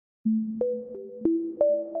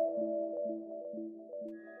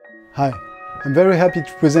Hi, I'm very happy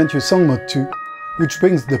to present you Song Mode 2, which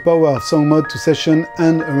brings the power of Song Mode to session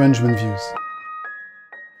and arrangement views.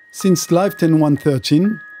 Since Live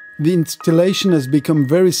 10.1.13, the installation has become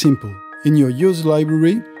very simple. In your user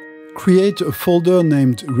library, create a folder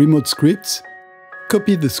named Remote Scripts,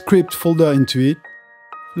 copy the script folder into it,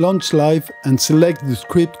 launch Live and select the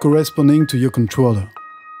script corresponding to your controller.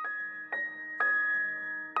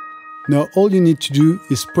 Now all you need to do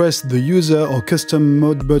is press the User or Custom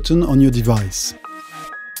Mode button on your device.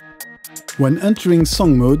 When entering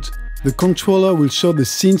Song Mode, the controller will show the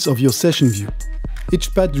scenes of your session view.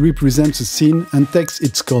 Each pad represents a scene and takes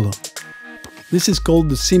its color. This is called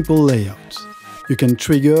the simple layout. You can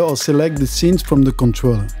trigger or select the scenes from the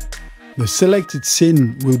controller. The selected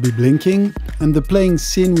scene will be blinking and the playing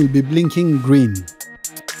scene will be blinking green.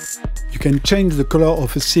 You can change the color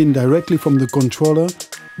of a scene directly from the controller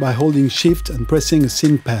by holding Shift and pressing a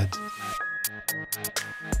scene pad.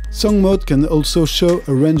 Song Mode can also show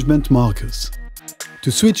arrangement markers.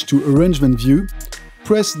 To switch to arrangement view,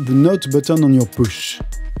 press the Note button on your push.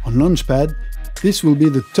 On Launchpad, this will be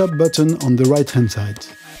the top button on the right-hand side.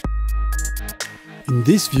 In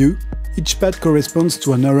this view, each pad corresponds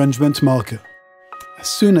to an arrangement marker. As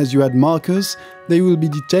soon as you add markers, they will be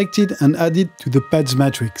detected and added to the pad's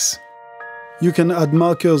matrix. You can add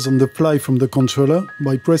markers on the fly from the controller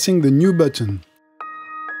by pressing the New button.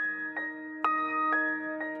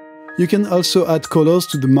 You can also add colors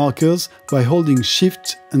to the markers by holding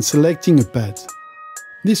Shift and selecting a pad.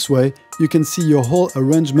 This way, you can see your whole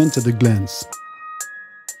arrangement at a glance.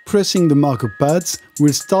 Pressing the marker pads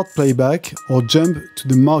will start playback or jump to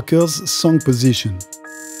the marker's song position.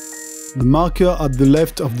 The marker at the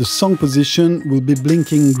left of the song position will be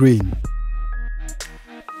blinking green.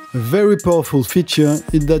 A very powerful feature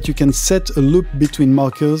is that you can set a loop between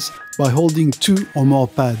markers by holding 2 or more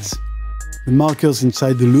pads. The markers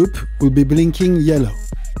inside the loop will be blinking yellow.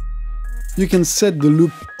 You can set the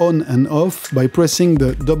loop on and off by pressing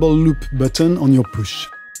the double loop button on your push.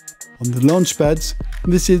 On the Launchpads,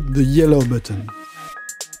 this is the yellow button.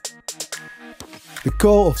 The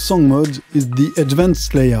core of Song Mode is the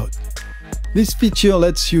advanced layout. This feature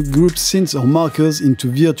lets you group scenes or markers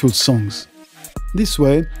into virtual songs. This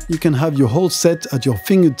way, you can have your whole set at your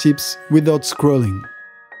fingertips without scrolling.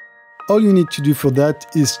 All you need to do for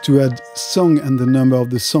that is to add song and the number of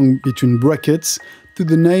the song between brackets to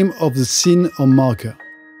the name of the scene or marker.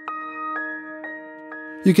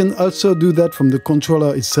 You can also do that from the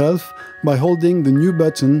controller itself by holding the New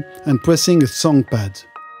button and pressing a song pad.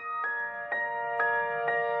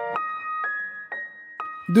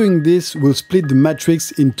 Doing this will split the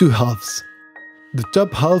matrix in 2 halves. The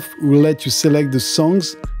top half will let you select the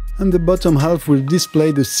songs, and the bottom half will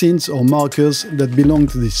display the scenes or markers that belong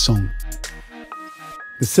to this song.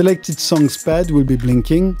 The selected song's pad will be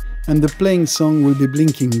blinking, and the playing song will be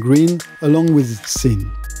blinking green along with its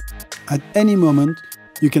scene. At any moment,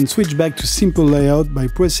 you can switch back to simple layout by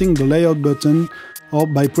pressing the Layout button or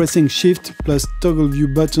by pressing Shift plus Toggle View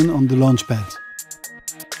button on the Launchpad.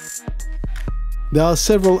 There are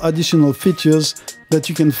several additional features that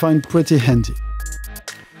you can find pretty handy.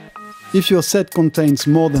 If your set contains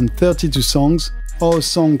more than 32 songs, or a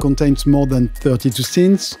song contains more than 32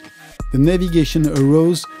 scenes, the navigation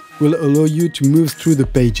arrows will allow you to move through the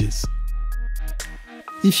pages.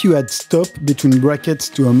 If you add stop between brackets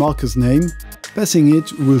to a marker's name, passing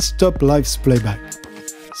it will stop Live's playback.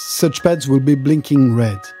 Such pads will be blinking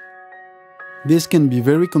red. This can be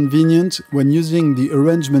very convenient when using the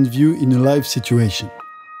arrangement view in a live situation.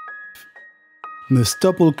 The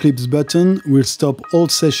Stop All Clips button will stop all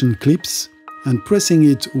session clips, and pressing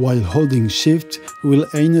it while holding Shift will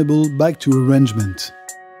enable back to arrangement.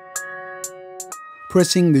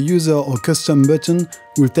 Pressing the User or Custom button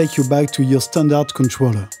will take you back to your standard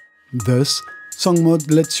controller. Thus, Song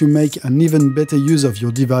Mode lets you make an even better use of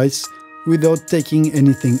your device without taking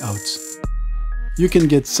anything out. You can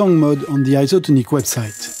get Song Mode on the Isotonic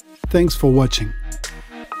website. Thanks for watching.